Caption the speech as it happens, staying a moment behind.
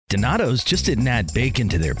Donato's just didn't add bacon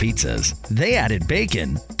to their pizzas. They added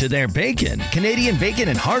bacon to their bacon. Canadian bacon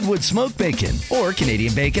and hardwood smoked bacon, or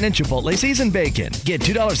Canadian bacon and Chipotle seasoned bacon. Get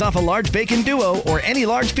 $2 off a large bacon duo or any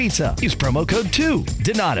large pizza. Use promo code 2.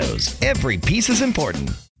 Donato's. Every piece is important.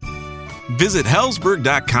 Visit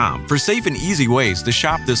Hellsberg.com for safe and easy ways to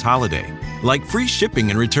shop this holiday, like free shipping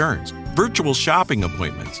and returns, virtual shopping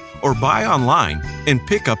appointments, or buy online and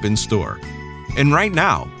pick up in store. And right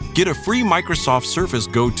now, get a free Microsoft Surface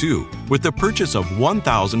Go 2 with the purchase of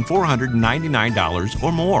 $1,499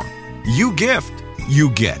 or more. You gift,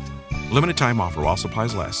 you get. Limited time offer while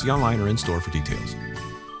supplies last. See online or in store for details.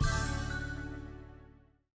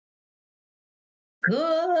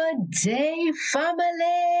 Good day, family.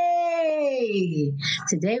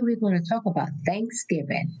 Today we're going to talk about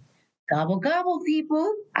Thanksgiving. Gobble, gobble,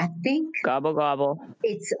 people. I think Gobble, gobble.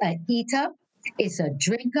 it's a eat up, it's a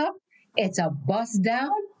drink up, it's a bust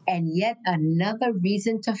down, and yet another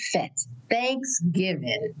reason to fete.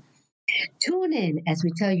 Thanksgiving. Tune in as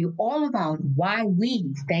we tell you all about why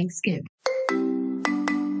we Thanksgiving.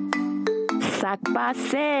 Sac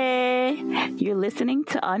passe. You're listening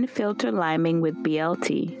to Unfiltered Liming with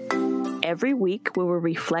BLT. Every week, we will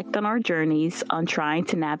reflect on our journeys on trying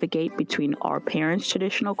to navigate between our parents'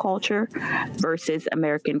 traditional culture versus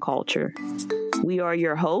American culture. We are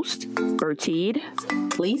your hosts, Bertide,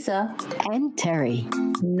 Lisa, and Terry.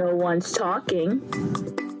 No one's talking,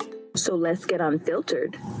 so let's get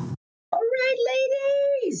unfiltered. All right,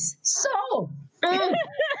 ladies. So,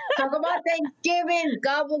 talk about Thanksgiving.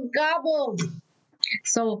 Gobble, gobble.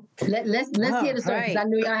 So let's hear the stories. right. I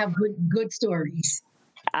know y'all have good stories.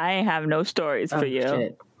 I ain't have no stories for you.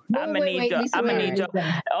 Shit. I'm gonna need y'all. Lisa, I'm gonna wait, need y'all.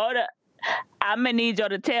 Lisa. I'm gonna need y'all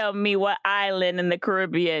to tell me what island in the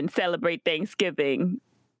Caribbean celebrate Thanksgiving.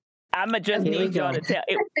 I'ma just Here we need y'all go. to tell.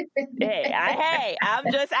 Hey, I'm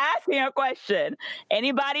just asking a question.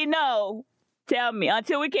 Anybody know? Tell me.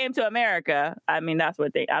 Until we came to America, I mean that's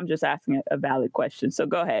what they. I'm just asking a valid question. So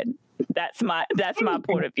go ahead. That's my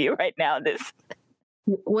point of view right now.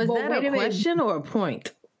 Was But that wait a a minute. question or a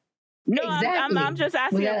point? No, Exactly. I'm just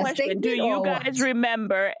asking Was a that a question. Do statement you or guys what?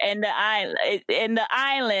 remember in the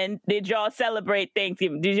island, did y'all celebrate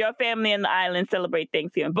Thanksgiving? Did your family in the island celebrate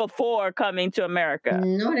Thanksgiving before coming to America?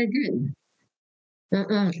 No, they didn't. I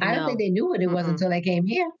don't No. think they knew what it was until they came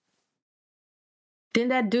here. Didn't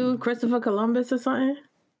that dude Christopher Columbus or something?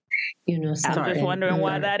 You know, I'm something. just wondering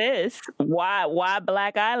why Sorry. that is. Why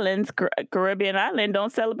Black Islands, Caribbean island,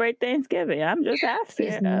 don't celebrate Thanksgiving? I'm just asking.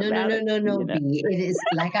 It's no, you know. B. It is,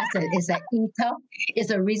 like I said, it's an eat up. It's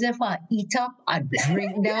a reason for an eat up, a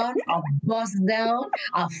drink down, a bust down,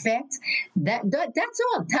 a fete. That's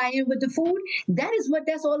all. Tie in with the food. That is what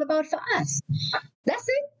that's all about for us. That's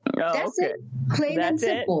it. Oh, That's okay. it. Plain and That's it.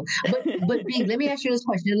 simple. But B, let me ask you this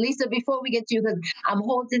question. Lisa, before we get to you, because I'm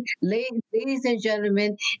holding, ladies and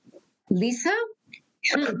gentlemen, Lisa,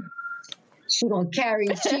 she gonna carry,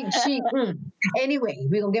 anyway,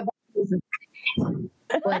 we're gonna get back to Lisa.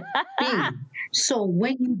 But B, so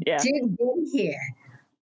when you Yeah. did get here,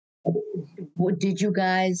 what did you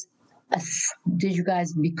guys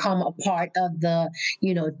become a part of the,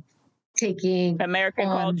 taking American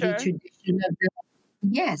on the culture. tradition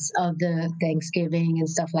of the Thanksgiving and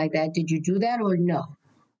stuff like that? Did you do that or no?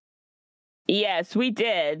 Yes, we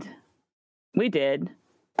did. We did.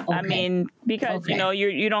 I Okay. mean, because Okay.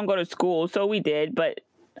 you don't go to school, so we did. But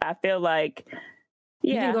I feel like,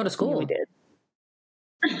 You yeah, didn't go to school. we did.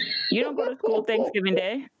 You don't go to school Thanksgiving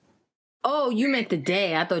Day? Oh, you meant the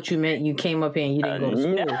day. I thought you meant you came up here and you didn't go to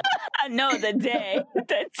school. No, the day. The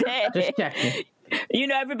day. Just checking.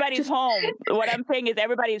 Everybody's home. What I'm saying is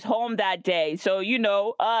everybody's home that day. So,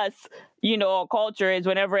 us, our culture is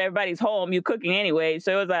whenever everybody's home, you cooking anyway.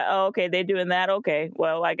 So it was like, oh, okay, they're doing that. Okay,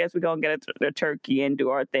 well, I guess we're going to get a turkey and do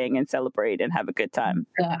our thing and celebrate and have a good time.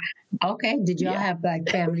 Okay. Did y'all have like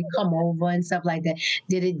family come over and stuff like that?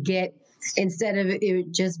 Did it get, instead of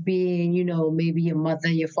it just being, maybe your mother,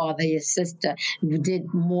 your father, your sister,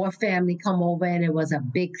 did more family come over and it was a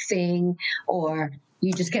big thing, or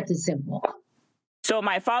you just kept it simple? So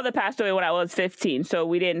my father passed away when I was 15, so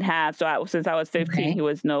we didn't have, since I was 15, Okay. he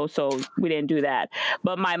was so we didn't do that.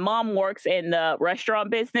 But my mom works in the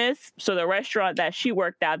restaurant business, so the restaurant that she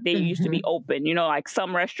worked at, they used to be open, like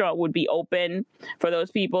some restaurant would be open for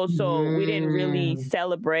those people, so we didn't really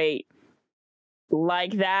celebrate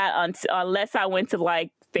like that unless I went to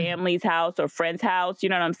like family's house or friend's house, you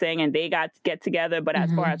know what I'm saying? And they get together. But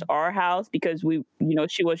as far as our house, because we,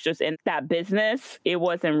 she was just in that business, it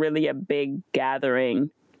wasn't really a big gathering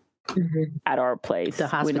at our place. The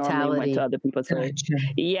We normally hospitality. went to other people's places.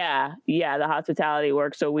 Yeah, the hospitality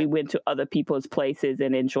work. So we went to other people's places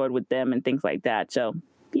and enjoyed with them and things like that. So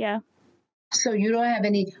yeah. So you don't have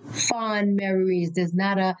any fond memories. There's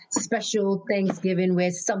not a special Thanksgiving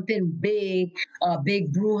where something big, a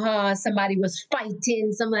big brouhaha, somebody was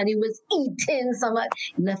fighting, somebody was eating,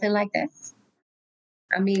 nothing like that.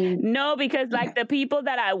 I mean, no, because like the people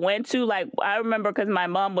that I went to, like I remember because my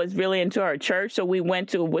mom was really into her church, so we went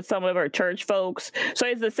to with some of her church folks. So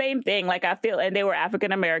it's the same thing. Like I feel, and they were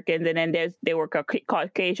African Americans, and then they were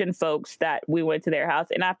Caucasian folks that we went to their house,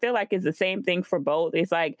 and I feel like it's the same thing for both.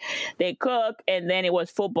 It's like they cook, and then it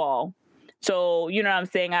was football. So, you know what I'm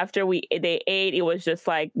saying? After they ate, it was just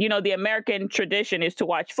like, you know, the American tradition is to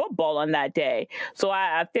watch football on that day. So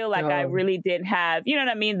I feel like I really didn't have, you know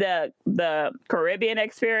what I mean? The Caribbean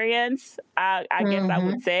experience, I guess I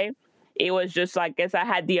would say. It was just like, I guess I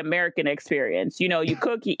had the American experience. You know, you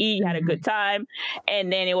cook, you eat, you had a good time.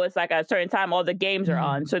 And then it was like at a certain time, all the games are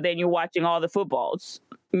on. So then you're watching all the footballs,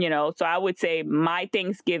 you know. So I would say my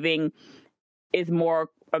Thanksgiving is more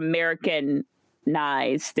American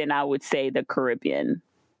than I would say the Caribbean,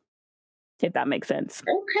 if that makes sense.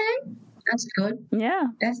 Okay, that's good. Yeah,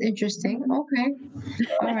 that's interesting. Okay,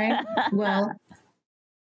 all right. Well,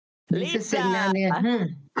 Lisa, sitting down there.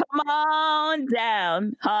 Come on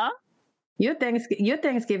down, huh? Your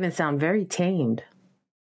Thanksgiving sound very tamed.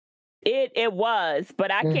 It was,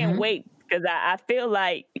 but I can't wait because I feel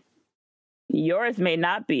like yours may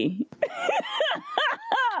not be.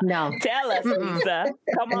 No. Tell us, Lisa.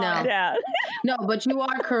 Come on down. No, but you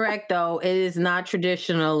are correct, though. It is not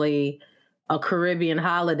traditionally a Caribbean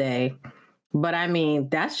holiday. But I mean,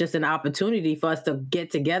 that's just an opportunity for us to get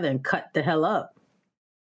together and cut the hell up.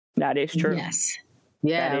 That is true. Yes.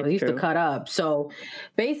 Yeah, we used to cut up. So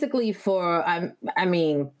basically I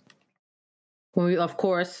mean, we, of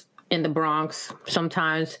course, in the Bronx,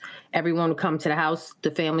 sometimes everyone would come to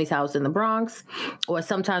the family's house in the Bronx, or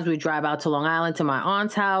sometimes we drive out to Long Island to my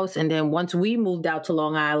aunt's house. And then once we moved out to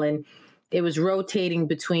Long Island, it was rotating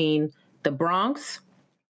between the Bronx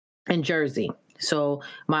and Jersey. So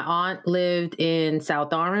my aunt lived in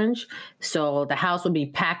South Orange. So the house would be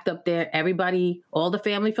packed up there. Everybody, all the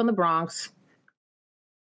family from the Bronx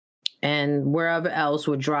and wherever else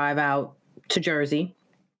would drive out to Jersey.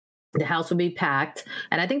 The house would be packed.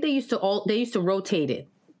 And I think they used to rotate it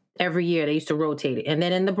every year. They used to rotate it. And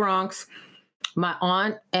then in the Bronx, my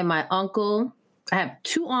aunt and my uncle, I have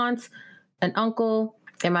two aunts, an uncle,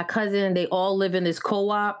 and my cousin, they all live in this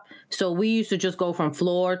co-op. So we used to just go from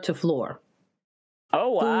floor to floor.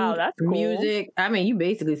 Oh, wow. That's cool. Music. I mean, you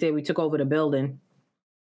basically said we took over the building.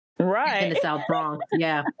 Right. In the South Bronx.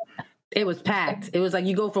 Yeah. It was packed. It was like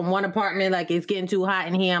you go from one apartment, like it's getting too hot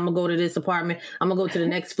in here. I'm going to go to this apartment. I'm going to go to the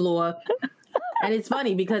next floor. And it's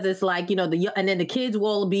funny because it's like, you know, and then the kids will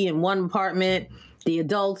all be in one apartment. The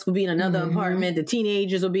adults will be in another apartment. The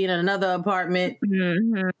teenagers will be in another apartment.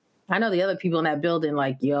 Mm-hmm. I know the other people in that building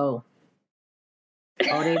like, yo,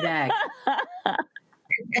 oh, they back.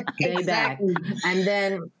 They back. And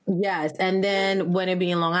then, yes. And then when it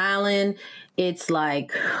be in Long Island, it's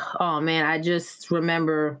like, oh man, I just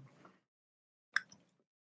remember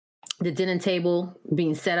the dinner table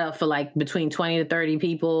being set up for like between 20 to 30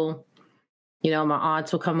 people. You know, my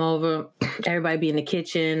aunts will come over, everybody be in the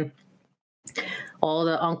kitchen, all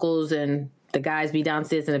the uncles and the guys be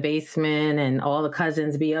downstairs in the basement and all the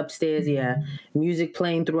cousins be upstairs. Yeah. Music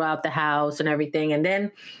playing throughout the house and everything. And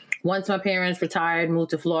then once my parents retired,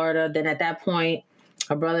 moved to Florida, then at that point,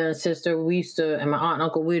 my brother and sister, and my aunt and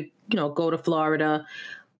uncle, we'd, you know, go to Florida.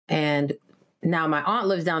 And now my aunt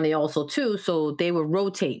lives down there also too. So they would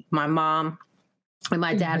rotate my mom and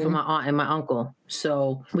my dad for my aunt and my uncle.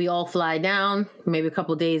 So we all fly down maybe a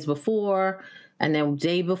couple of days before. And then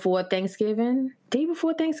day before Thanksgiving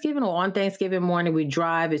or on Thanksgiving morning, we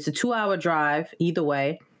drive. It's a 2-hour drive either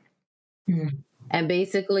way. Mm. And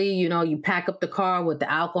basically, you know, you pack up the car with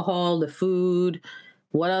the alcohol, the food,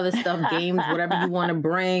 what other stuff, games, whatever you want to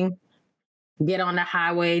bring, get on the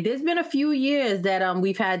highway. There's been a few years that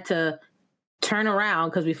we've had to turn around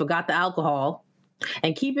because we forgot the alcohol.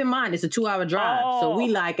 And keep in mind, it's a 2-hour drive. Oh. So we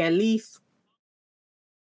like at least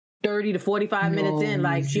 30 to 45 minutes in,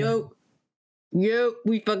 like, yo,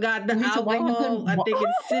 we forgot the alcohol. I think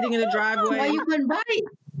it's sitting in the driveway. Why you couldn't buy it?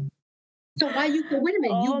 So wait a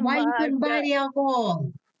minute, why you couldn't buy the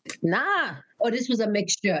alcohol? Nah. Oh, this was a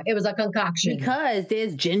mixture. It was a concoction. Because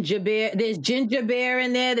there's ginger beer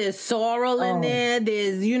in there, there's sorrel in there,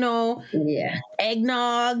 there's, you know,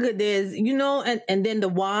 eggnog, there's, you know, and then the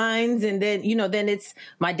wines, and then, you know, then it's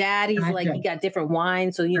my dad, he's like, he got different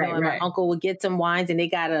wines. So, you know, and my uncle would get some wines and they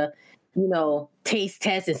gotta, you know, taste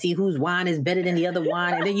test and see whose wine is better than the other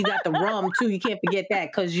wine. And then you got the rum too. You can't forget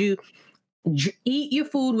that because eat your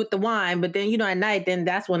food with the wine, but then, at night, then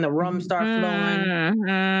that's when the rum start flowing.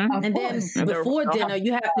 Of And course. then before dinner,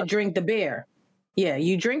 you have to drink the beer. Yeah,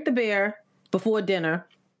 you drink the beer before dinner,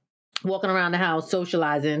 walking around the house,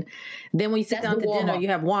 socializing. Then when you sit down to dinner, you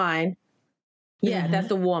have wine. Yeah, that's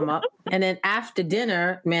the warm up. And then after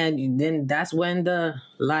dinner, man, then that's when the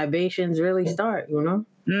libations really start,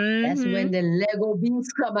 That's when the Lego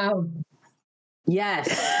beans come out.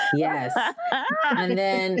 Yes. and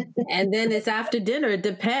then it's after dinner. It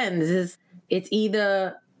depends. It's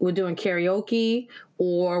either we're doing karaoke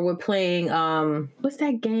or we're playing what's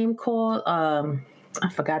that game called? I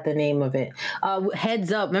forgot the name of it.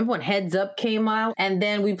 Heads Up. Remember when Heads Up came out? And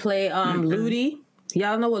then we play Ludi.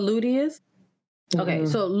 Y'all know what Ludi is? Okay,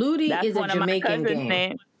 so Ludi is a Jamaican game.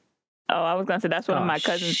 Name. Oh, I was gonna say that's one of my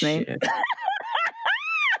cousin's names.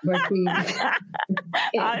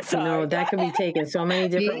 I'm sorry. That could be taken so many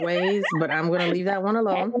different ways, but I'm going to leave that one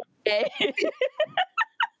alone.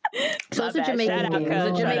 So it's a Jamaican game.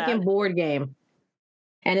 It's a Jamaican board game.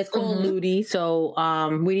 And it's called Ludi. So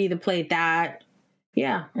we'd either play that,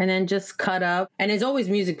 and then just cut up. And there's always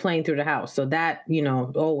music playing through the house. So that,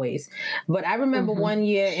 always. But I remember one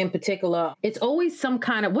year in particular, it's always some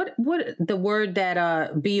kind of, what the word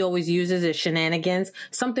that B always uses is shenanigans.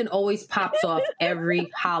 Something always pops off every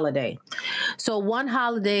holiday. So one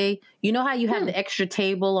holiday, you know how you have the extra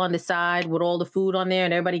table on the side with all the food on there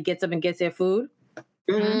and everybody gets up and gets their food?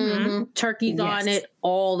 Turkeys on it,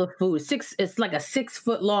 all the food. It's like a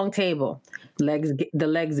 6-foot long table. The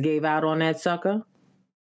legs gave out on that sucker.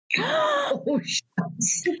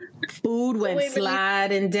 Food went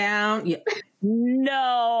sliding down. Yeah.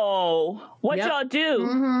 No. What y'all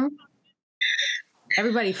do?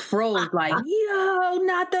 Everybody froze like, yo,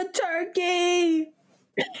 not the turkey.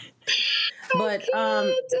 But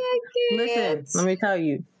listen, let me tell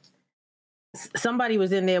you. Somebody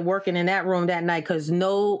was in there working in that room that night because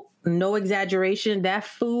no exaggeration, that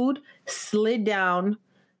food slid down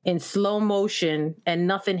in slow motion and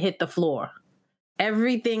nothing hit the floor.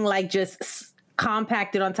 Everything like just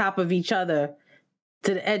compacted on top of each other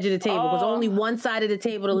to the edge of the table because only one side of the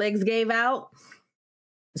table the legs gave out.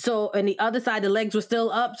 So, and the other side, the legs were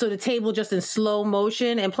still up. So the table just in slow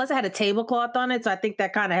motion. And plus I had a tablecloth on it. So I think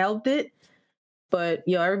that kind of helped it. But,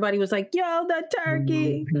 everybody was like, yo, the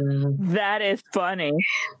turkey. That is funny.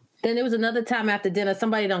 Then there was another time after dinner,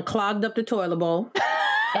 somebody done clogged up the toilet bowl.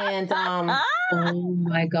 And, oh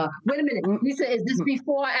my God. Wait a minute. Lisa, is this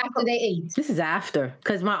before or after they ate? This is after,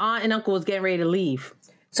 because my aunt and uncle was getting ready to leave.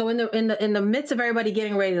 So in the midst of everybody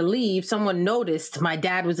getting ready to leave, someone noticed my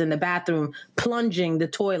dad was in the bathroom plunging the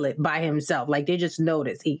toilet by himself. Like they just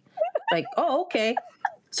noticed. He like, oh, okay.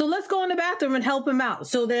 So let's go in the bathroom and help him out.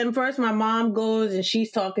 So then first my mom goes and she's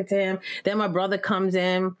talking to him. Then my brother comes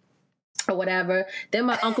in or whatever. Then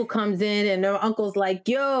my uncle comes in and their uncle's like,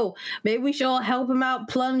 yo, maybe we should all help him out,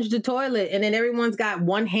 plunge the toilet. And then everyone's got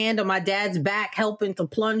one hand on my dad's back helping to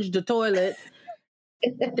plunge the toilet.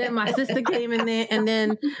 Then my sister came in there and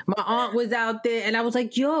then my aunt was out there and I was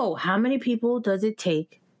like, yo, how many people does it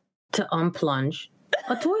take to unplunge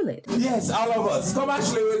a toilet? Yes, all of us. Come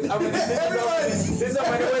actually with this is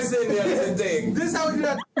what we're saying. This is how we do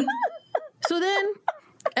that. So then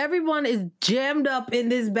everyone is jammed up in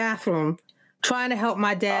this bathroom trying to help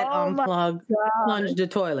my dad plunge the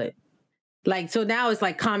toilet. Like, so now it's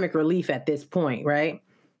like comic relief at this point, right?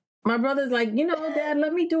 My brother's like, Dad,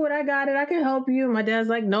 let me do it. I got it. I can help you. My dad's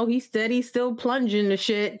like, no, he's steady, still plunging the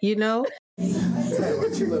shit,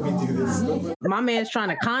 My man's trying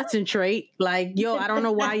to concentrate. Like, yo, I don't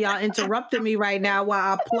know why y'all interrupted me right now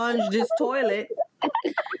while I plunge this toilet.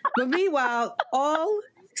 But meanwhile, all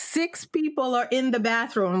 6 people are in the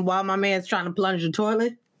bathroom while my man's trying to plunge the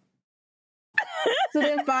toilet. So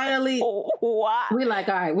then finally, we're like,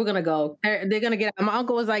 all right, we're going to go. They're going to get out. My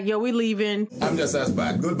uncle was like, yo, we leaving. I'm just as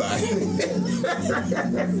bad. Goodbye.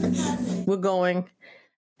 We're going.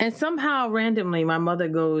 And somehow, randomly, my mother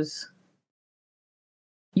goes,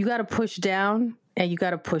 you got to push down and you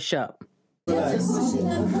got to push up.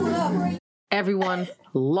 Everyone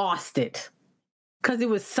lost it because it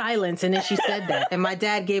was silence. And then she said that. And my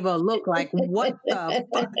dad gave her a look like, what the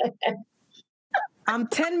fuck? I'm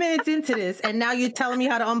 10 minutes into this, and now you're telling me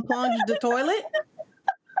how to unplunge the toilet?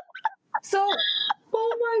 So,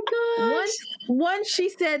 oh my gosh. Once she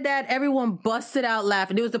said that, everyone busted out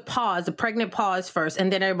laughing. There was a pregnant pause first,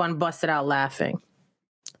 and then everyone busted out laughing.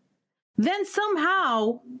 Then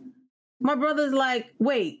somehow, my brother's like,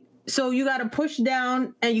 wait, so you got to push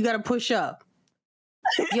down and you got to push up.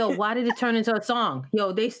 Yo, why did it turn into a song?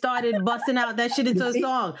 Yo, they started busting out that shit into a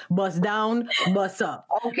song. Bust down, bust up.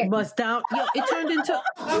 Okay. Bust down. Yo, it turned into...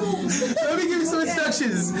 Let me give you some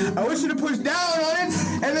instructions. I want you to push down on it,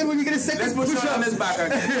 and then when you get a second, Let's push up. on this back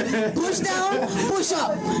again. Push down, push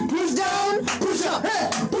up. Push down, push up. Hey,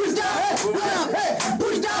 push down, hey, push up. Hey,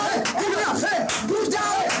 push down, hey, push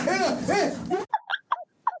down, hey.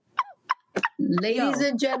 Ladies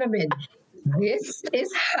and gentlemen, this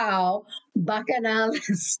is how Bacchanal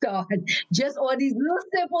start. Just all these little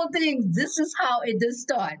simple things. This is how it does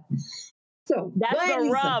start. So That's go ahead, the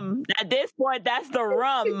Lisa. rum. At this point, that's the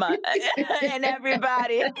rum. And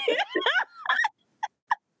everybody.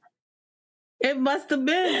 It must have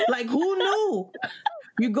been. Like, who knew?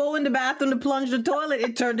 You go in the bathroom to plunge the toilet,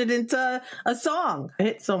 it turned it into a song.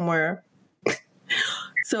 Hit somewhere.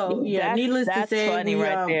 So, yeah, needless to say, funny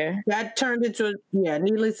right there. That turned into,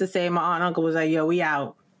 needless to say, my aunt and uncle was like, yo, we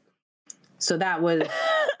out. So that was,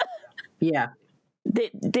 yeah.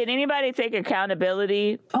 Did anybody take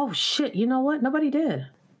accountability? Oh, shit. You know what? Nobody did.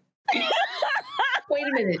 Wait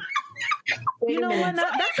a minute. You know what?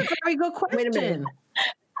 That's a very good question.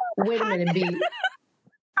 Wait a minute, B.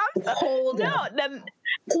 Hold on.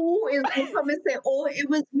 Who is going to come and say, oh, it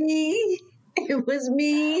was me? It was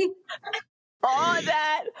me. All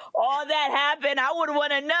that happened, I would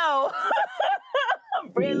want to know.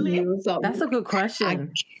 Really? That's a good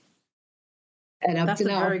question. And up That's to a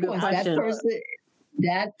now, very of good course, question.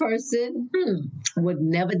 that person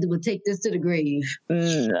would take this to the grave.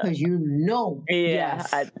 Because you know. Yeah.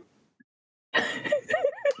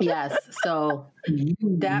 Yes. So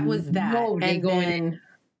that was that. And then...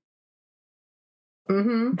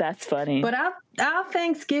 Mm-hmm. That's funny. But our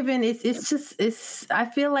Thanksgiving it's I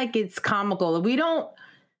feel like it's comical.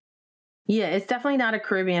 It's definitely not a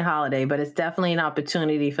Caribbean holiday, but it's definitely an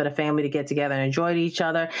opportunity for the family to get together and enjoy each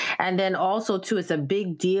other. And then also too, it's a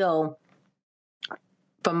big deal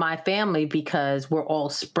for my family because we're all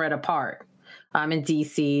spread apart. I'm in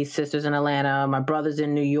DC, sisters in Atlanta, my brother's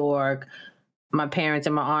in New York, my parents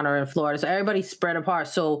and my aunt are in Florida. So everybody's spread apart.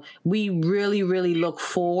 So we really, really look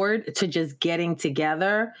forward to just getting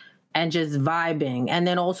together and just vibing. And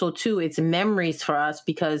then also, too, it's memories for us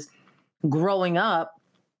because growing up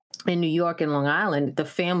in New York and Long Island, the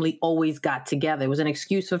family always got together. It was an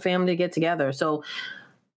excuse for family to get together. So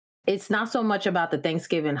it's not so much about the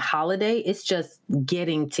Thanksgiving holiday. It's just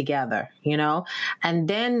getting together, you know? And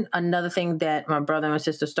then another thing that my brother and my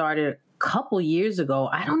sister started couple years ago,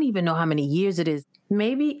 I don't even know how many years it is,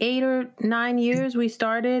 maybe 8 or 9 years, we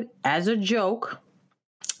started as a joke.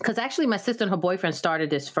 Because actually my sister and her boyfriend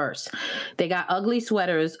started this first. They got ugly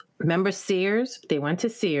sweaters. Remember Sears? They went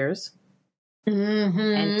to Sears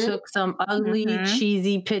and took some ugly,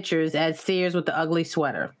 cheesy pictures at Sears with the ugly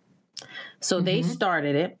sweater. So they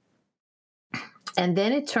started it. And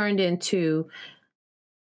then it turned into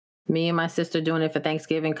me and my sister doing it for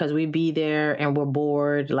Thanksgiving because we'd be there and we're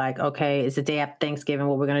bored. Like, okay, it's the day after Thanksgiving.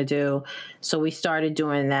 What we're going to do. So we started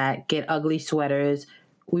doing that, get ugly sweaters.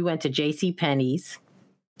 We went to JCPenney's,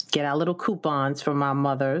 get our little coupons from our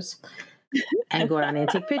mothers and go down there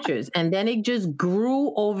and take pictures. And then it just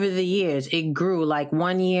grew over the years. It grew. Like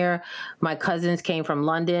one year, my cousins came from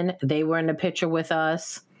London. They were in the picture with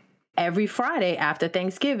us. Every Friday after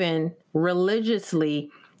Thanksgiving, religiously,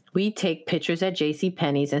 we take pictures at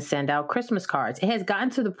JCPenney's and send out Christmas cards. It has gotten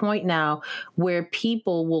to the point now where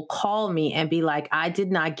people will call me and be like, I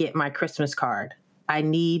did not get my Christmas card. I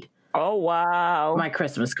need my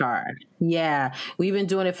Christmas card. Yeah. We've been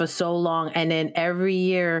doing it for so long. And then every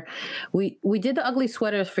year we did the ugly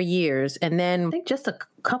sweaters for years. And then I think just a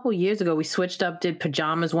couple years ago, we switched up, did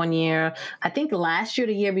pajamas one year. I think last year,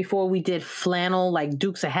 the year before, we did flannel, like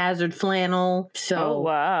Dukes of Hazzard flannel.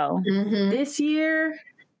 So this year,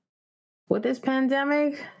 with this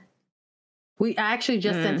pandemic, I actually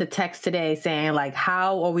just sent a text today saying, like,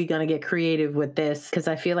 how are we going to get creative with this? Because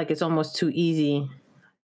I feel like it's almost too easy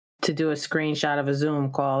to do a screenshot of a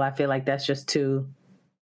Zoom call. I feel like that's just too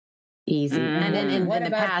easy. And then in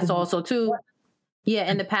the past also, too,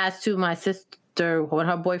 in the past, too, my sister, when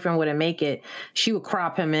her boyfriend wouldn't make it, she would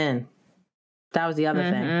crop him in. That was the other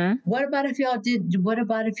thing. What about if y'all did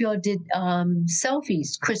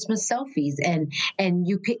selfies, Christmas selfies, and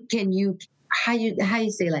you can you how you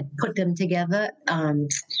say, like, put them together,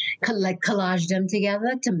 like collage them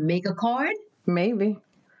together to make a card? Maybe.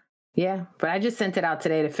 Yeah, but I just sent it out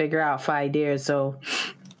today to figure out 5 ideas, so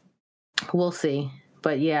we'll see.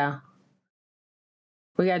 But yeah,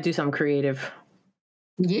 we got to do something creative.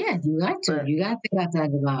 Yeah, you got to. You got to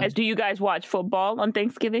talk about. Do you guys watch football on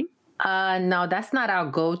Thanksgiving? No, that's not our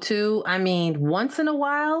go-to. I mean, once in a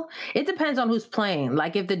while, it depends on who's playing.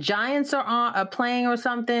 Like if the Giants are playing or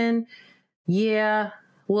something, yeah,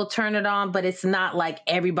 we'll turn it on, but it's not like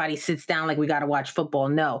everybody sits down like we got to watch football.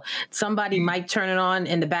 No, somebody might turn it on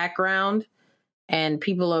in the background and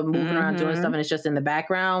people are moving around doing stuff and it's just in the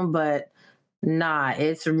background, but nah,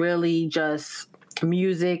 it's really just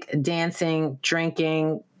music, dancing,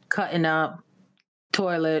 drinking, cutting up,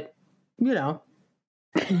 toilet, you know.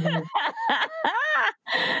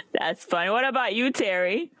 That's funny. What about you,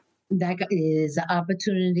 Terry? That is an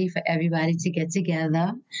opportunity for everybody to get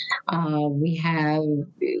together.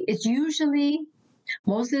 It's usually,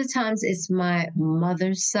 most of the times, it's my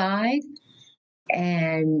mother's side.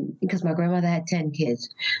 And because my grandmother had 10 kids.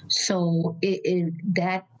 So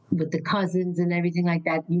that with the cousins and everything like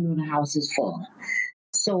that, the house is full.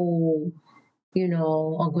 So,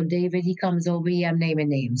 Uncle David, he comes over. Yeah, I'm naming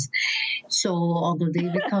names. So Uncle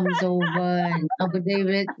David comes over, and Uncle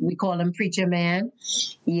David, we call him Preacher Man.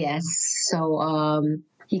 Yes. So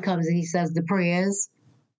he comes and he says the prayers.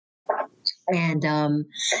 And,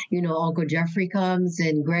 Uncle Jeffrey comes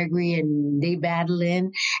and Gregory and they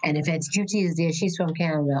battling. And if Aunt Cutie is there, she's from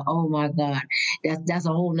Canada. Oh my God. That's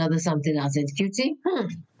a whole nother something else. Aunt Cutie?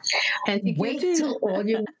 Wait till all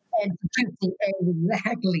your Aunt Cutie.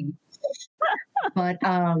 Exactly. But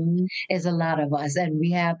it's a lot of us, and we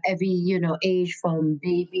have every age from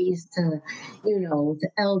babies to the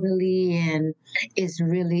elderly, and it's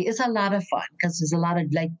a lot of fun because there's a lot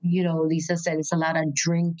of, like Lisa said, it's a lot of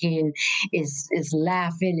drinking, it's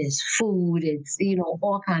laughing, it's food, it's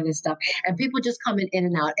all kind of stuff, and people just coming in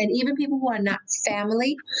and out, and even people who are not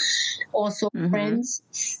family, also friends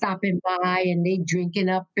stopping by and they drinking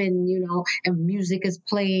up, and and music is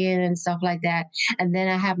playing and stuff like that. And then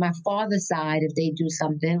I have my father's side, if they do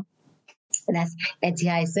something, that's Auntie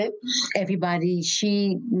Hyacinth. Everybody,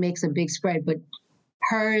 she makes a big spread, but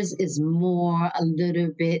hers is more a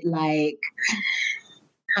little bit like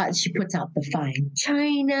she puts out the fine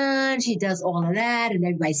china, she does all of that, and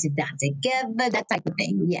everybody sit down together, that type of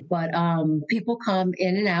thing. Yeah, but people come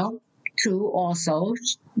in and out too also,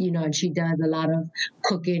 and she does a lot of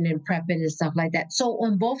cooking and prepping and stuff like that. So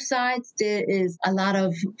on both sides, there is a lot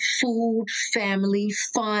of food, family,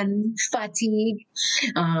 fun, fatigue.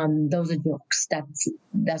 Those are jokes.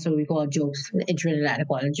 That's what we call jokes. In Trinidad, I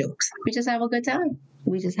call it jokes. We just have a good time.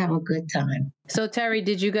 So Terry,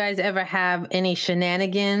 did you guys ever have any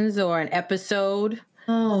shenanigans or an episode?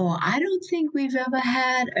 Oh, I don't think we've ever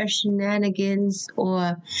had a shenanigans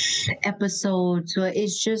or episode. So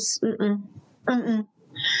it's just,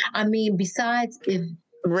 I mean, besides if...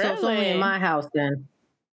 Really? So it's only in my house then.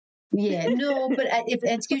 Yeah, no, but if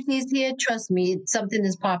Aunt Cutie is here, trust me, something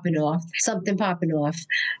popping off.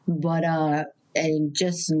 But, and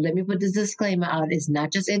just let me put this disclaimer out. It's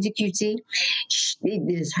not just Auntie Cutie. It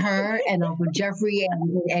is her and Uncle Jeffrey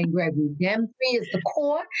and Gregory. Them three is the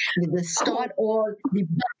core, the start or the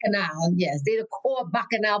bacchanal. Yes, they're the core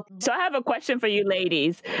bacchanal. So I have a question for you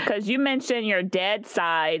ladies, because you mentioned your dad's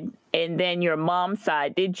side and then your mom's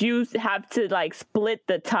side. Did you have to split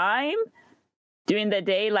the time during the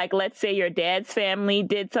day? Like, let's say your dad's family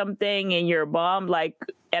did something and your mom,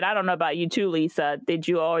 and I don't know about you too, Lisa, did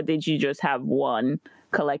you just have one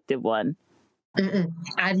collective one?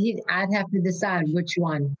 I'd have to decide which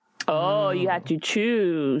one. Oh, you had to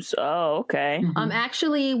choose. Oh, okay.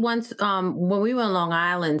 Actually, once when we were in Long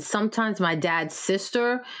Island, sometimes my dad's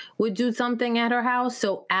sister would do something at her house.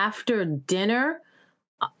 So after dinner,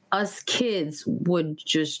 us kids would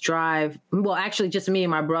just drive. Well, actually, just me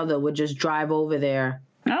and my brother would just drive over there.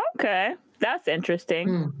 Okay, that's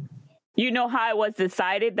interesting. You know how it was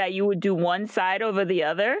decided that you would do one side over the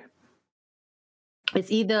other? It's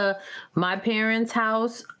either my parents'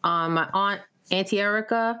 house, my aunt, Auntie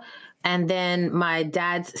Erica, and then my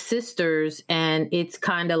dad's sisters. And it's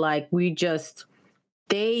kind of like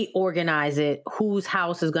they organize it, whose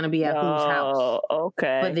house is going to be at whose house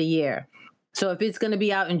for the year. So if it's going to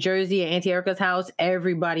be out in Jersey at Auntie Erica's house,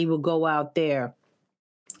 everybody will go out there.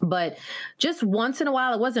 But just once in a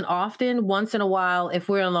while, it wasn't often, once in a while, if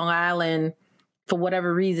we're in Long Island, for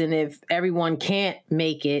whatever reason, if everyone can't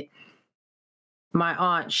make it, my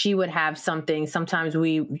aunt, she would have something. Sometimes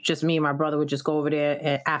me and my brother would just go over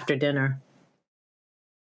there after dinner.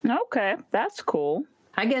 Okay, that's cool.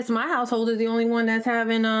 I guess my household is the only one that's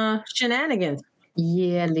having shenanigans.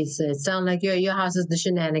 Yeah, Lisa, it sounds like your house is the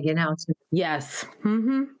shenanigan house. Yes.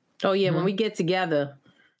 Oh yeah, when we get together,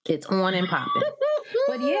 it's on and popping.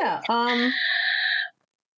 But yeah,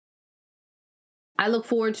 I look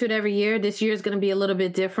forward to it every year. This year is going to be a little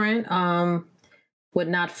bit different. with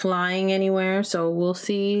not flying anywhere. So we'll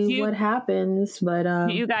see what happens. But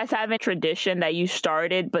do you guys have a tradition that you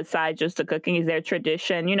started besides just the cooking? Is there a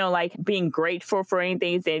tradition, like being grateful for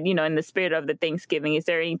anything? And, in the spirit of the Thanksgiving, is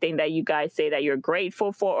there anything that you guys say that you're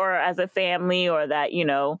grateful for as a family, or that,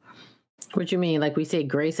 What you mean? Like we say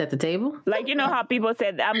grace at the table? Like, how people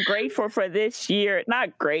said, I'm grateful for this year.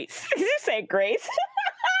 Not grace. You say grace.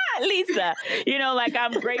 Lisa, like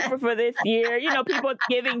I'm grateful for this year. People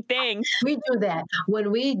giving things. We do that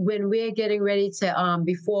when we're getting ready to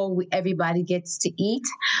before everybody gets to eat.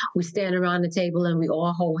 We stand around the table and we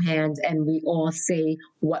all hold hands and we all say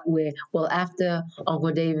what after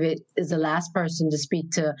Uncle David is the last person to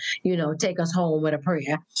speak to, take us home with a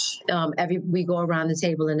prayer. We go around the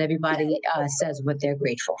table and everybody says what they're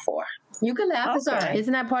grateful for. You can laugh. Okay. It's all right.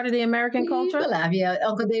 Isn't that part of the American culture? You can laugh. Yeah,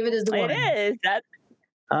 Uncle David is the one. It is.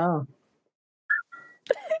 Oh.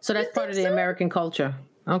 So that's part of the American culture.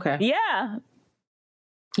 Okay. Yeah.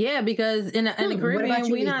 Yeah, because in the Caribbean,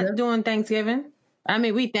 we're not doing Thanksgiving. I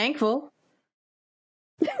mean, we thankful.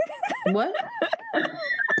 What?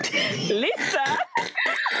 Lisa.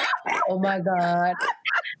 Oh, my God.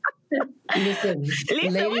 Listen,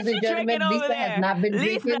 Lisa, ladies and gentlemen, Lisa has not been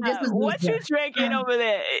drinking. This is what you drinking over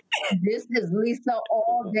there? This is Lisa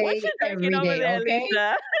all day, every day, there, okay?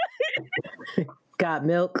 Lisa? Got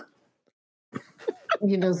milk.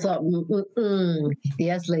 You know something? Mm-mm.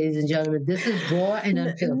 Yes, ladies and gentlemen, this is raw and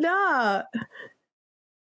unfiltered. Nah.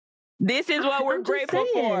 This is what we're grateful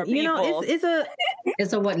for, people.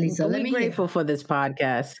 It's a what, Lisa? Let me grateful for this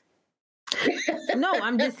podcast. No,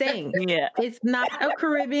 I'm just saying. Yeah. It's not a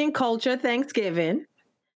Caribbean culture, Thanksgiving.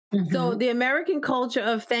 Mm-hmm. So the American culture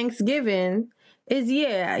of Thanksgiving is,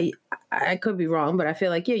 I could be wrong, but I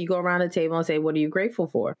feel like, you go around the table and say, what are you grateful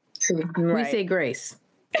for? Right. We say grace.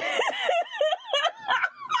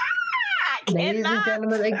 Ladies and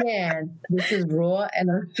gentlemen, again, this is raw and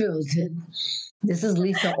unfiltered. This is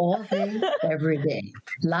Lisa all day, every day.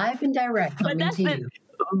 Live and direct coming to you.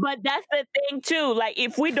 But that's the thing, too. Like,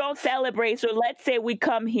 if we don't celebrate, so let's say we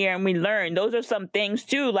come here and we learn, those are some things,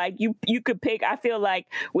 too. Like, you could pick, I feel like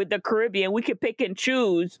with the Caribbean, we could pick and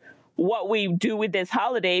choose what we do with this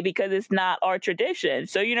holiday because it's not our tradition.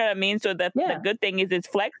 So, you know what I mean? So the good thing is it's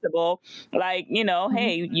flexible. Like,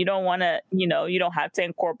 hey, you don't want to, you don't have to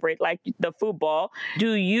incorporate like the football.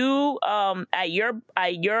 Do you, at your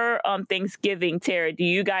Thanksgiving, Terry, do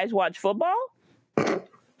you guys watch football?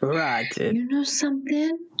 Right. You know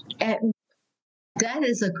something? That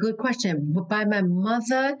is a good question. But by my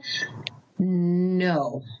mother,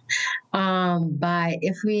 no.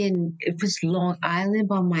 If it's Long Island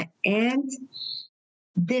by my aunt,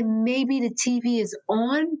 then maybe the TV is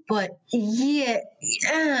on. But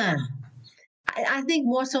I think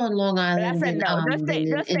more so on Long Island than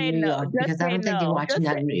in New York, because I don't think they're watching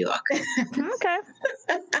that in New York. Okay.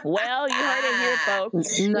 Well, you heard it here,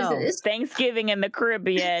 folks. No, Thanksgiving in the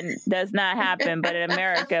Caribbean does not happen, but in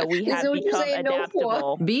America, we have become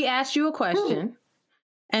adaptable. B asked you a question,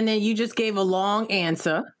 and then you just gave a long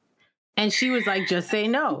answer, and she was like, just say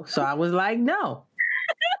no. So I was like, no.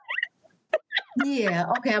 Yeah,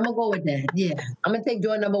 okay, I'm going to go with that. Yeah, I'm going to take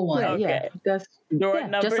door number one. Okay. That's door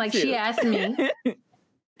number just like two. She asked me.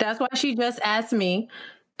 That's why she just asked me,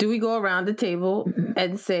 do we go around the table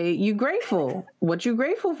and say, you grateful? What you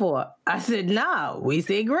grateful for? I said, nah, we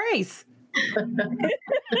say grace.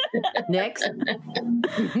 Next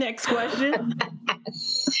question.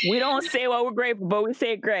 We don't say what we're grateful, but we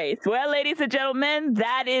say grace. Well, ladies and gentlemen,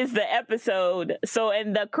 that is the episode. So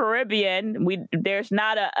in the Caribbean, there's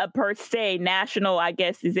not a per se national, I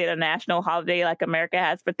guess, is it a national holiday like America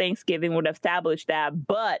has for Thanksgiving? Would establish that.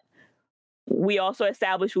 But we also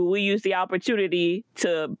established we use the opportunity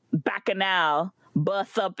to bacchanal,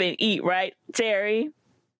 bust up and eat, right, Terry?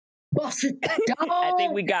 Bust it down. I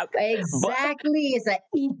think we got exactly. It's a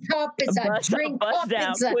eat up. It's a drink up.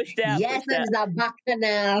 Down, it's a push down. Yes, push it's down. a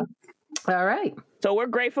bacchanal. All right. So we're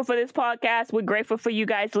grateful for this podcast. We're grateful for you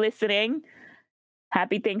guys listening.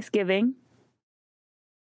 Happy Thanksgiving.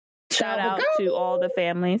 Shout out to all the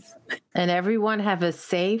families. And everyone have a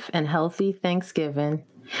safe and healthy Thanksgiving.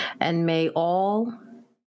 And may all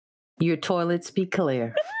your toilets be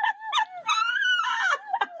clear.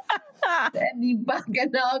 The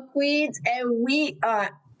Bacchanal Queens, and we are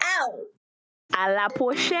out. À la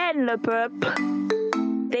prochaine, le peuple.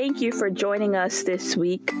 Thank you for joining us this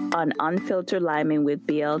week on Unfiltered Liming with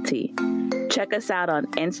BLT. Check us out on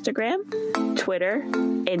Instagram, Twitter,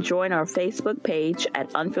 and join our Facebook page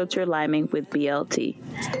at Unfiltered Liming with BLT.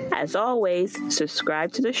 As always,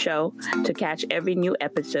 subscribe to the show to catch every new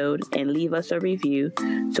episode and leave us a review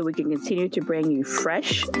so we can continue to bring you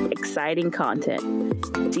fresh, exciting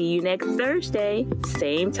content. See you next Thursday,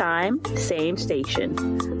 same time, same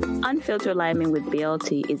station. Unfiltered Liming with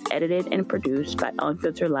BLT is edited and produced by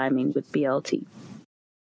Unfiltered Liming with BLT.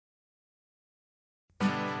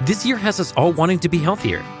 This year has us all wanting to be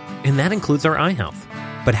healthier, and that includes our eye health.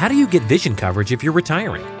 But how do you get vision coverage if you're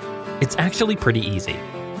retiring? It's actually pretty easy.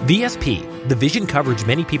 VSP, the vision coverage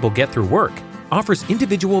many people get through work, offers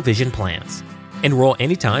individual vision plans. Enroll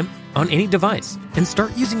anytime, on any device, and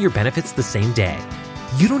start using your benefits the same day.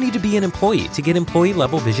 You don't need to be an employee to get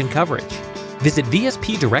employee-level vision coverage. Visit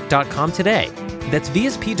VSPdirect.com today. That's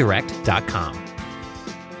VSPdirect.com.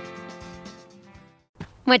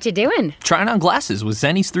 What you doing? Trying on glasses with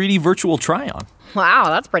Zenny's 3D virtual try-on. Wow,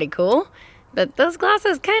 that's pretty cool. But those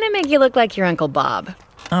glasses kind of make you look like your Uncle Bob.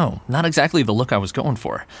 Oh, not exactly the look I was going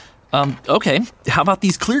for. Okay, how about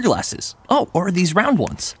these clear glasses? Oh, or these round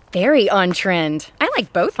ones. Very on trend. I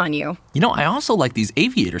like both on you. You know, I also like these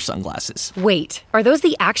aviator sunglasses. Wait, are those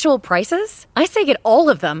the actual prices? I say get all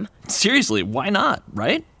of them. Seriously, why not,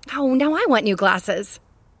 right? Oh, now I want new glasses.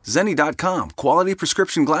 Zenny.com. Quality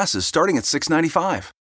prescription glasses starting at $6.95.